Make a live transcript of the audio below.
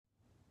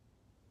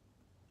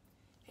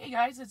Hey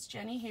guys, it's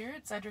Jenny here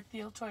at Cedric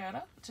Thiel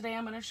Toyota. Today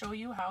I'm going to show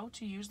you how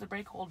to use the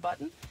brake hold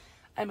button.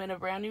 I'm in a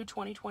brand new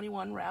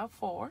 2021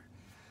 RAV4.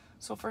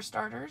 So for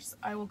starters,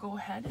 I will go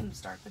ahead and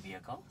start the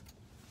vehicle.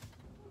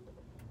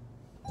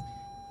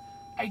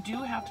 I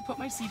do have to put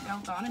my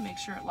seatbelt on and make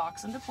sure it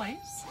locks into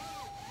place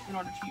in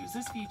order to use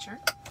this feature.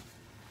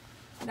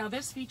 Now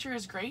this feature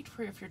is great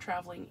for if you're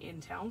traveling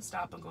in town,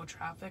 stop and go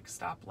traffic,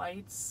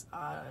 stoplights,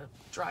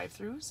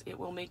 drive-throughs. It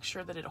will make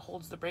sure that it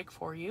holds the brake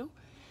for you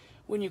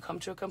when you come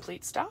to a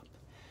complete stop.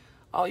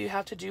 All you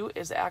have to do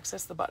is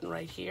access the button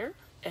right here,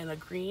 and a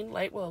green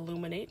light will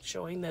illuminate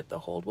showing that the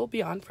hold will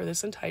be on for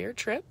this entire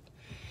trip.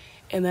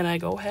 And then I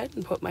go ahead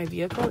and put my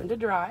vehicle into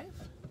drive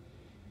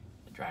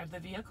the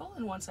vehicle,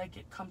 and once I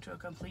come to a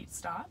complete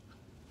stop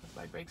with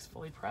my brakes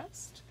fully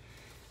pressed,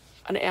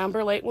 an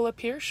amber light will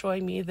appear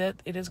showing me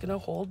that it is going to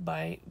hold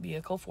my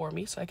vehicle for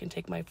me so I can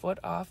take my foot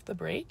off the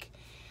brake.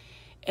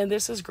 And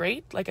this is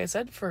great, like I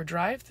said, for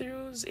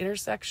drive-throughs,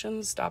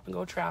 intersections, stop and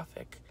go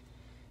traffic.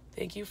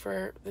 Thank you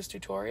for this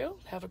tutorial.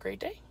 Have a great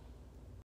day.